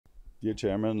Dear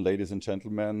Chairman, ladies and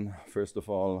gentlemen, first of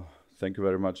all, thank you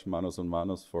very much, Manos and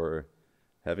Manos, for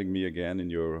having me again in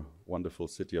your wonderful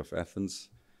city of Athens.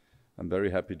 I'm very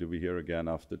happy to be here again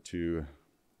after 2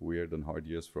 weird and hard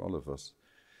years for all of us.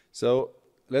 So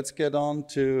let's get on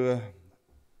to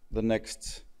the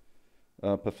next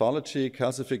pathology,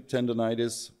 calcific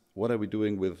tendonitis. What are we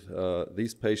doing with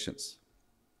these patients?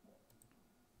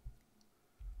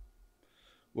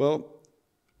 Well,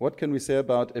 what can we say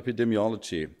about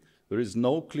epidemiology? There is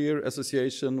no clear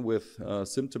association with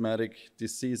symptomatic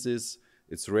diseases.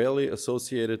 It's rarely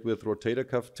associated with rotator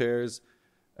cuff tears,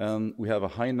 and we have a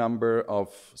high number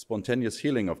of spontaneous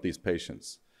healing of these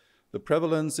patients. The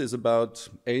prevalence is about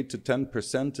 8 to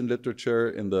 10% in literature.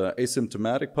 In the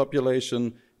asymptomatic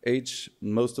population, age,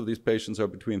 most of these patients are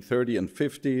between 30 and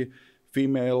 50,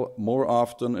 female more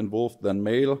often involved than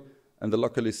male, and the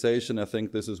localization, I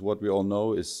think this is what we all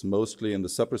know, is mostly in the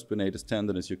supraspinatus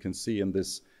tendon, as you can see in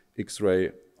this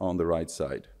X-ray on the right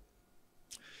side.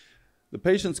 The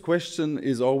patient's question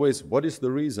is always, what is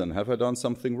the reason? Have I done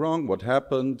something wrong? What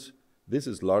happened? This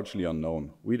is largely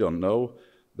unknown. We don't know.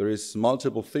 There is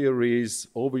multiple theories.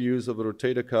 Overuse of the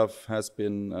rotator cuff has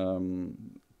been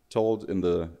told in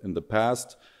the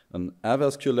past. An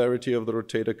avascularity of the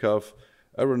rotator cuff,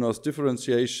 erroneous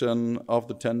differentiation of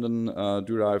the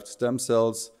tendon-derived stem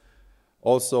cells,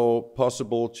 also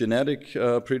possible genetic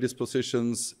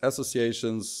predispositions,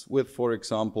 associations with, for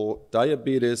example,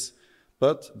 diabetes,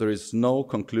 but there is no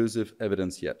conclusive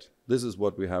evidence yet. This is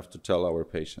what we have to tell our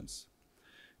patients.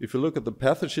 If you look at the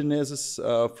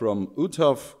pathogenesis from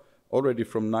Uthoff, already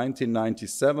from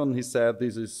 1997, he said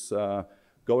this is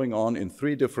going on in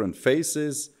 3 different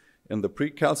phases. In the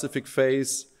precalcific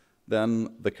phase,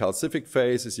 then the calcific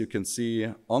phase, as you can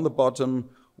see on the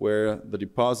bottom, where the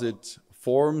deposit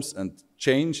forms and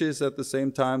changes at the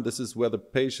same time. This is where the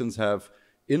patients have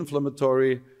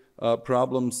inflammatory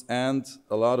problems and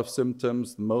a lot of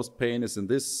symptoms. The most pain is in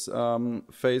this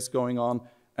phase going on,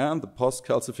 and the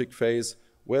post-calcific phase,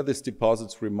 where these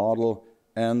deposits remodel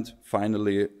and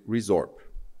finally resorb.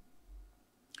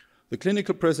 The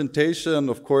clinical presentation,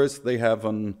 of course, they have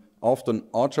an often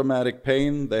atraumatic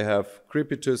pain. They have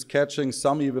crepitus catching.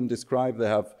 Some even describe they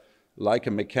have like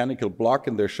a mechanical block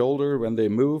in their shoulder when they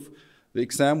move. The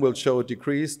exam will show a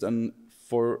decreased and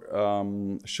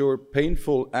for sure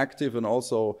painful, active, and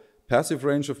also passive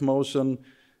range of motion.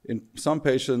 In some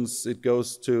patients, it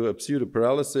goes to a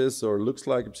pseudoparalysis or looks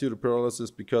like a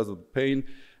pseudoparalysis because of the pain,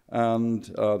 and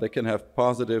they can have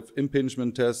positive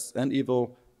impingement tests and even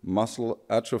muscle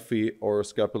atrophy or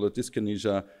scapular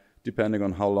dyskinesia, depending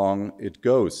on how long it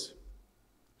goes.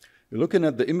 Looking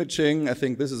at the imaging, I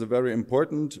think this is a very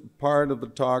important part of the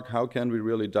talk. How can we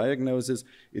really diagnose this?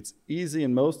 It's easy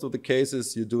in most of the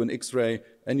cases. You do an X-ray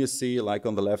and you see, like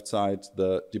on the left side,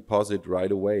 the deposit right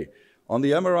away. On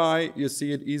the MRI, you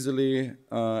see it easily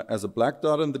as a black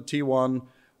dot in the T1.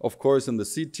 Of course, in the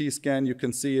CT scan, you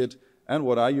can see it. And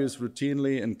what I use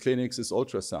routinely in clinics is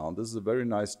ultrasound. This is a very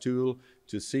nice tool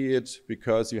to see it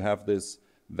because you have this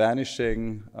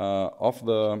vanishing of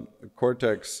the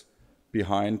cortex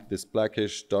behind this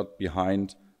blackish dot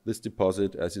behind this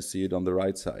deposit, as you see it on the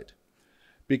right side.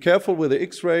 Be careful with the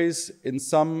X-rays. In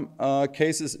some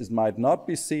cases, it might not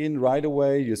be seen right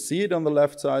away. You see it on the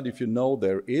left side if you know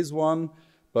there is one,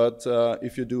 but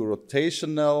if you do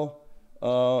rotational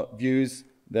views,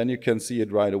 then you can see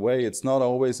it right away. It's not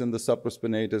always in the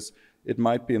supraspinatus. It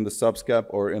might be in the subscap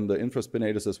or in the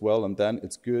infraspinatus as well, and then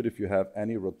it's good if you have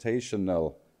any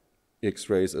rotational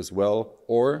X-rays as well,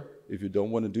 or if you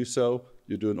don't want to do so,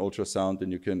 you do an ultrasound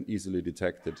and you can easily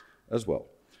detect it as well.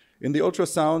 In the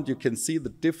ultrasound, you can see the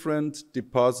different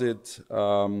deposit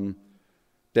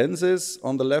denses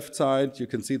on the left side. You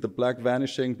can see the black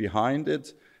vanishing behind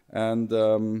it, and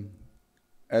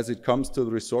as it comes to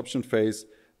the resorption phase,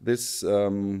 this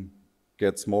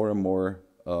gets more and more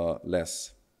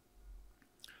less.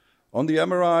 On the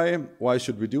MRI, why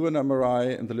should we do an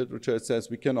MRI? In the literature it says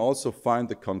we can also find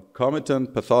the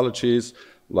concomitant pathologies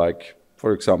like,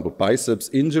 for example, biceps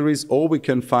injuries, or we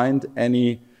can find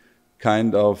any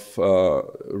kind of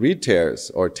tears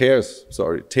of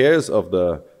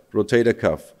the rotator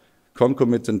cuff,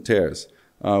 concomitant tears.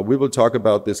 We will talk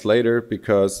about this later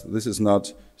because this is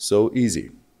not so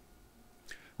easy.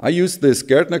 I use this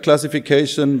Gärtner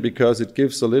classification because it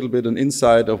gives a little bit an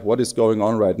insight of what is going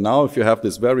on right now. If you have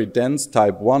this very dense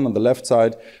type 1 on the left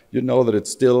side, you know that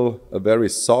it's still a very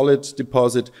solid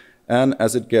deposit. And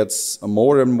as it gets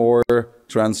more and more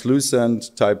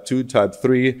translucent, type 2, type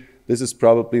 3, this is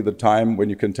probably the time when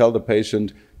you can tell the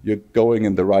patient you're going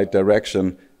in the right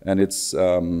direction and it's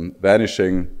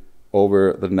vanishing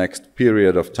over the next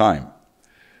period of time.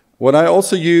 What I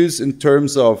also use in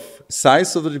terms of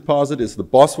size of the deposit is the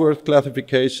Bosworth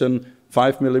classification,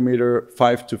 5 millimeter,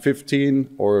 5 to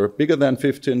 15, or bigger than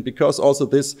 15, because also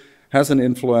this has an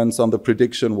influence on the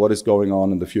prediction what is going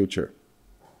on in the future.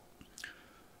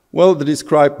 Well, the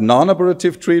described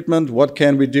non-operative treatment, what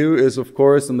can we do is, of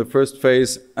course, in the first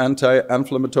phase,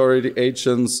 anti-inflammatory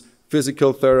agents,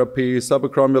 physical therapy,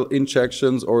 subacromial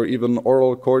injections, or even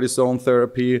oral cortisone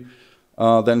therapy,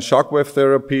 then shockwave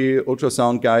therapy,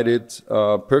 ultrasound-guided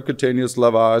percutaneous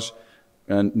lavage,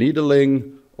 and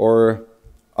needling, or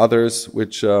others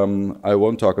which I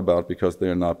won't talk about because they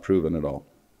are not proven at all.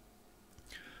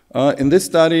 In this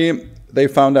study, they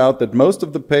found out that most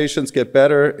of the patients get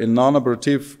better in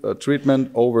non-operative treatment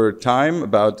over time,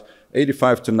 about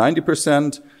 85 to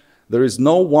 90%. There is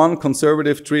no one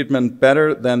conservative treatment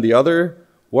better than the other.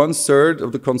 1/3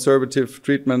 of the conservative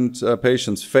treatment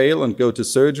patients fail and go to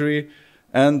surgery.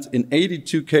 And in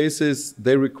 82 cases,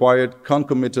 they required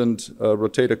concomitant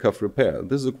rotator cuff repair.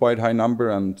 This is a quite high number,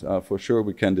 and for sure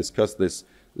we can discuss this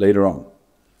later on.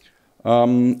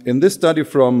 In this study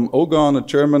from Ogon, a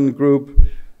German group,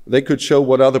 they could show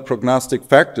what are the prognostic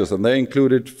factors, and they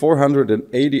included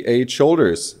 488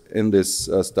 shoulders in this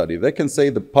study. They can say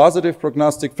the positive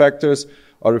prognostic factors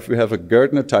are if we have a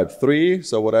Gerdner type 3,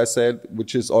 so what I said,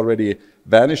 which is already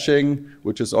vanishing,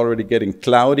 which is already getting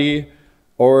cloudy,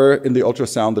 or in the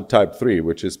ultrasound, the type 3,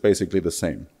 which is basically the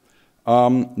same.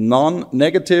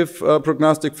 Non-negative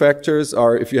prognostic factors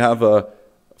are if you have a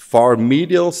far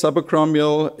medial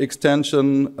subacromial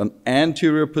extension, an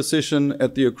anterior position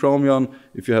at the acromion,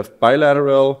 if you have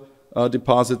bilateral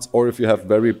deposits, or if you have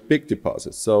very big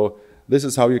deposits. So this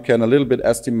is how you can a little bit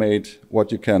estimate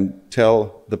what you can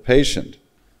tell the patient.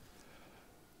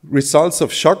 Results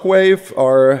of shockwave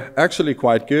are actually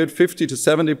quite good. 50 to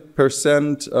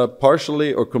 70%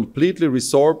 partially or completely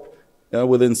resorb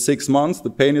within 6 months.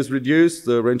 The pain is reduced,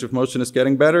 the range of motion is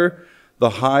getting better. The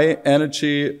high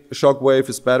energy shockwave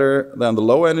is better than the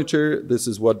low energy. This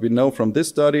is what we know from this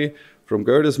study, from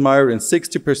Gerdersmeyer, in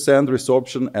 60%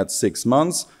 resorption at 6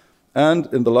 months. And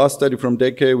in the last study from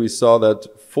Decay, we saw that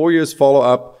 4 years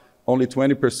follow-up, only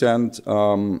 20%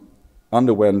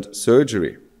 underwent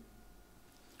surgery.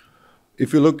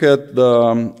 If you look at the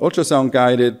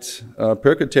ultrasound-guided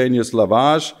percutaneous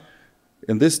lavage,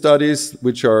 in these studies,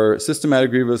 which are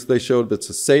systematic reviews, they showed that it's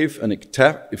a safe and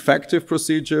effective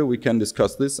procedure. We can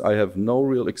discuss this. I have no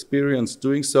real experience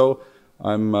doing so.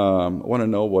 I want to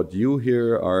know what you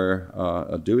here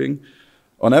are doing.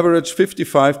 On average,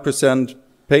 55%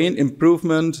 pain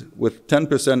improvement with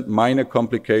 10% minor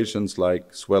complications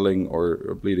like swelling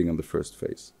or bleeding in the first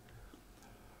phase.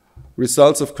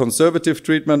 Results of conservative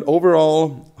treatment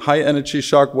overall, high energy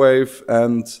shockwave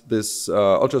and this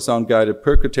ultrasound-guided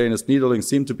percutaneous needling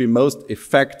seem to be most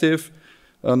effective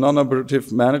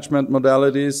non-operative management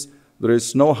modalities. There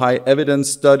is no high evidence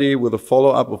study with a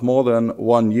follow-up of more than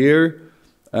 1 year,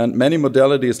 and many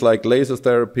modalities like laser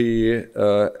therapy,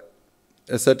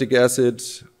 acetic acid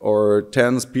or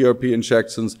TENS, PRP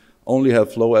injections only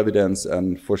have low evidence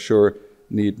and for sure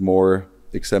need more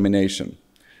examination.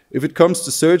 If it comes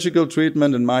to surgical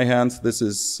treatment, in my hands, this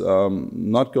is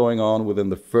not going on within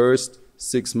the first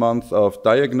 6 months of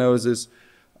diagnosis.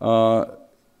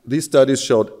 These studies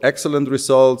showed excellent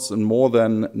results in more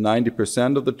than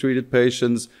 90% of the treated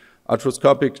patients.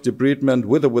 Arthroscopic debridement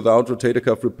with or without rotator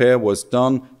cuff repair was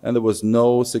done, and there was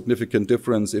no significant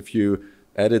difference if you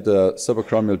added a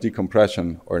subacromial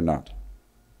decompression or not.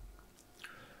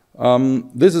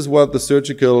 This is what the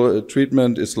surgical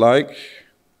treatment is like.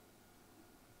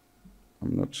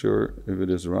 I'm not sure if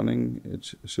it is running.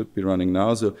 It should be running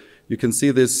now. So you can see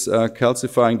this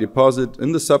calcifying deposit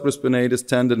in the supraspinatus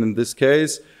tendon in this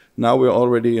case. Now we're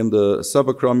already in the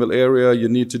subacromial area. You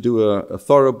need to do a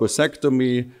thorough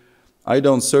bisectomy. I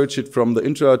don't search it from the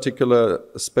intra-articular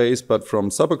space, but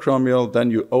from subacromial. Then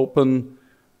you open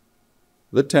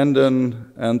the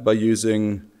tendon, and by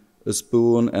using a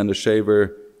spoon and a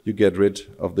shaver, you get rid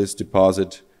of this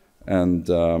deposit and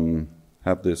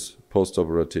have this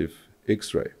postoperative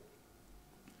X-ray.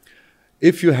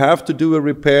 If you have to do a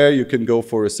repair, you can go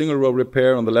for a single row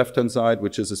repair on the left-hand side,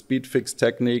 which is a speed fix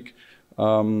technique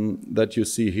that you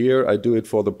see here. I do it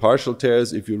for the partial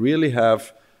tears. If you really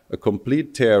have a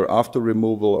complete tear after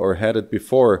removal or had it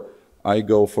before, I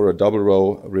go for a double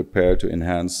row repair to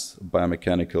enhance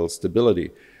biomechanical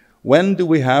stability. When do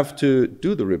we have to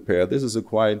do the repair? This is a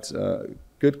quite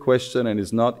good question and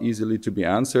is not easily to be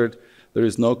answered. There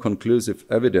is no conclusive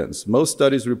evidence. Most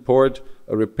studies report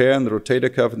a repair in the rotator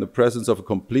cuff in the presence of a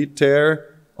complete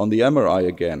tear on the MRI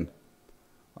again.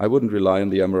 I wouldn't rely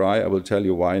on the MRI. I will tell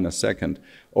you why in a second.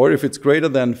 Or if it's greater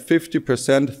than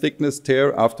 50% thickness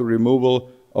tear after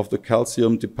removal of the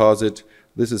calcium deposit,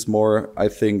 this is more, I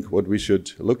think, what we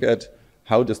should look at.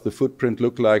 How does the footprint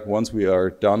look like once we are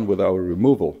done with our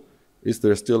removal? Is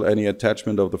there still any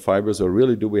attachment of the fibers, or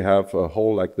really do we have a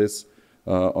hole like this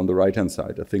on the right-hand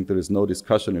side? I think there is no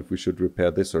discussion if we should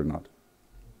repair this or not.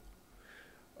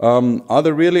 Are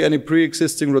there really any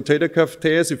pre-existing rotator cuff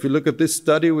tears? If you look at this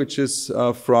study, which is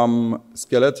from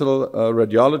skeletal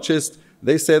radiologists,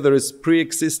 they say there is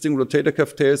pre-existing rotator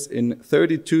cuff tears in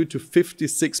 32 to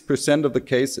 56% of the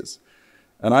cases.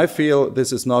 And I feel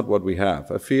this is not what we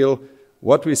have. I feel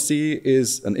what we see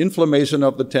is an inflammation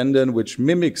of the tendon which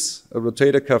mimics a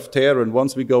rotator cuff tear, and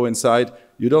once we go inside,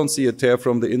 you don't see a tear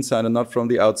from the inside and not from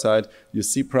the outside. You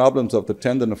see problems of the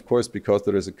tendon, of course, because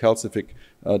there is a calcific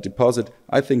deposit.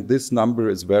 I think this number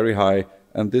is very high,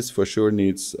 and this for sure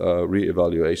needs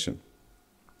re-evaluation.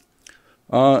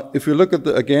 If you look at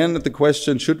again at the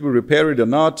question, should we repair it or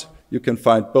not, you can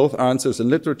find both answers in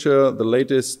literature. The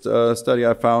latest study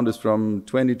I found is from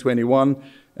 2021,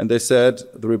 and they said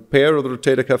the repair of the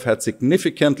rotator cuff had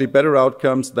significantly better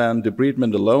outcomes than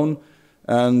debridement alone.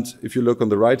 And if you look on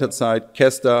the right-hand side,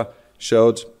 Kesta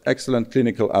showed excellent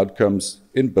clinical outcomes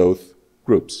in both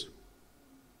groups.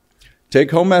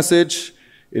 Take-home message,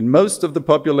 in most of the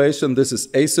population, this is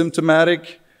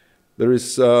asymptomatic. There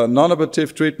is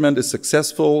non-operative treatment is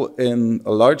successful in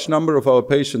a large number of our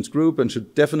patients group and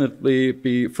should definitely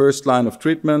be first line of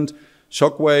treatment.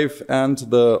 Shockwave and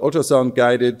the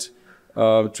ultrasound-guided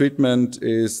treatment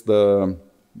is the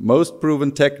most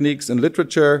proven techniques in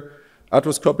literature.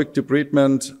 Arthroscopic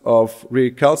debridement of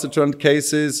recalcitrant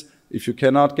cases, if you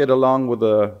cannot get along with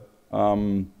the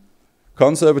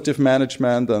conservative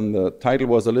management, and the title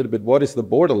was a little bit, what is the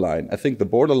borderline? I think the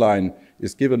borderline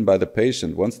is given by the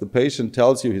patient. Once the patient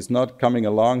tells you he's not coming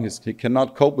along, he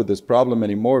cannot cope with this problem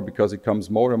anymore because it comes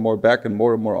more and more back and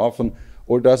more often,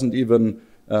 or doesn't even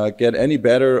get any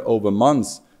better over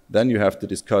months, then you have to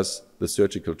discuss the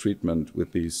surgical treatment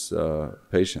with these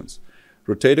patients.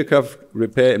 Rotator cuff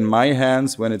repair in my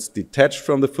hands, when it's detached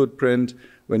from the footprint,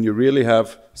 when you really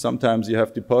have, sometimes you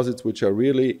have deposits which are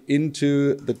really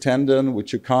into the tendon,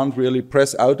 which you can't really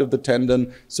press out of the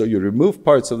tendon, so you remove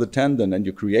parts of the tendon and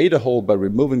you create a hole by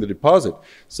removing the deposit.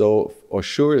 So, for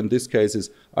sure, in these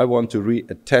cases, I want to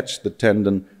reattach the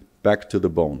tendon back to the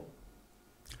bone.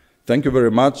 Thank you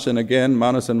very much, and again,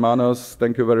 Manos and Manos,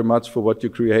 thank you very much for what you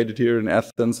created here in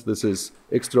Athens. This is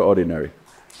extraordinary.